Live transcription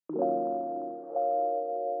Hi,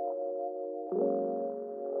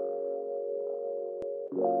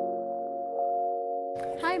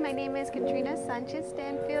 my name is Katrina Sánchez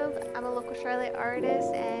Standfield. I'm a local Charlotte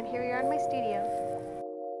artist, and here we are in my studio.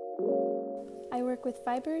 I work with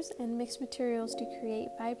fibers and mixed materials to create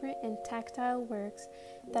vibrant and tactile works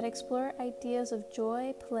that explore ideas of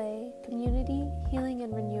joy, play, community, healing,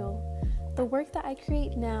 and renewal. The work that I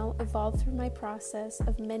create now evolved through my process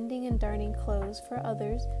of mending and darning clothes for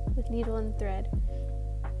others with needle and thread.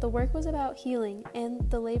 The work was about healing and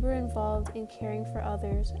the labor involved in caring for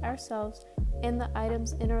others, ourselves, and the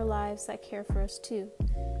items in our lives that care for us too.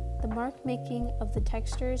 The mark making of the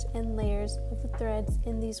textures and layers of the threads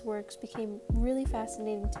in these works became really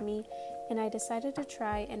fascinating to me, and I decided to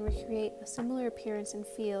try and recreate a similar appearance and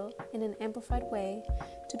feel in an amplified way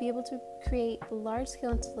to be able to create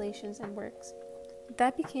large-scale installations and works.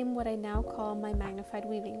 That became what I now call my magnified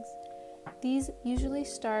weavings. These usually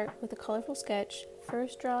start with a colorful sketch,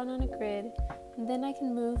 first drawn on a grid, and then I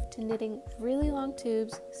can move to knitting really long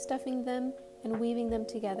tubes, stuffing them, and weaving them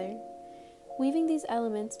together. Weaving these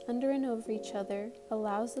elements under and over each other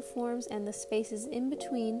allows the forms and the spaces in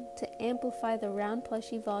between to amplify the round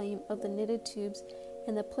plushy volume of the knitted tubes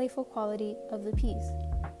and the playful quality of the piece.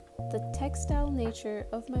 The textile nature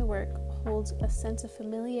of my work holds a sense of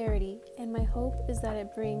familiarity, and my hope is that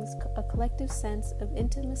it brings a collective sense of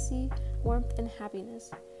intimacy, warmth, and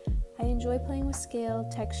happiness. I enjoy playing with scale,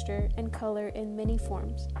 texture, and color in many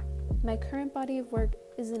forms. My current body of work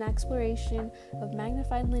is an exploration of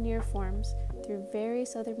magnified linear forms through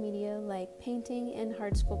various other media like painting and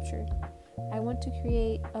hard sculpture. I want to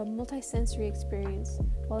create a multisensory experience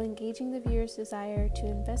while engaging the viewer's desire to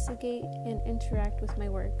investigate and interact with my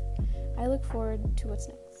work. I look forward to what's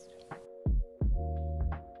next.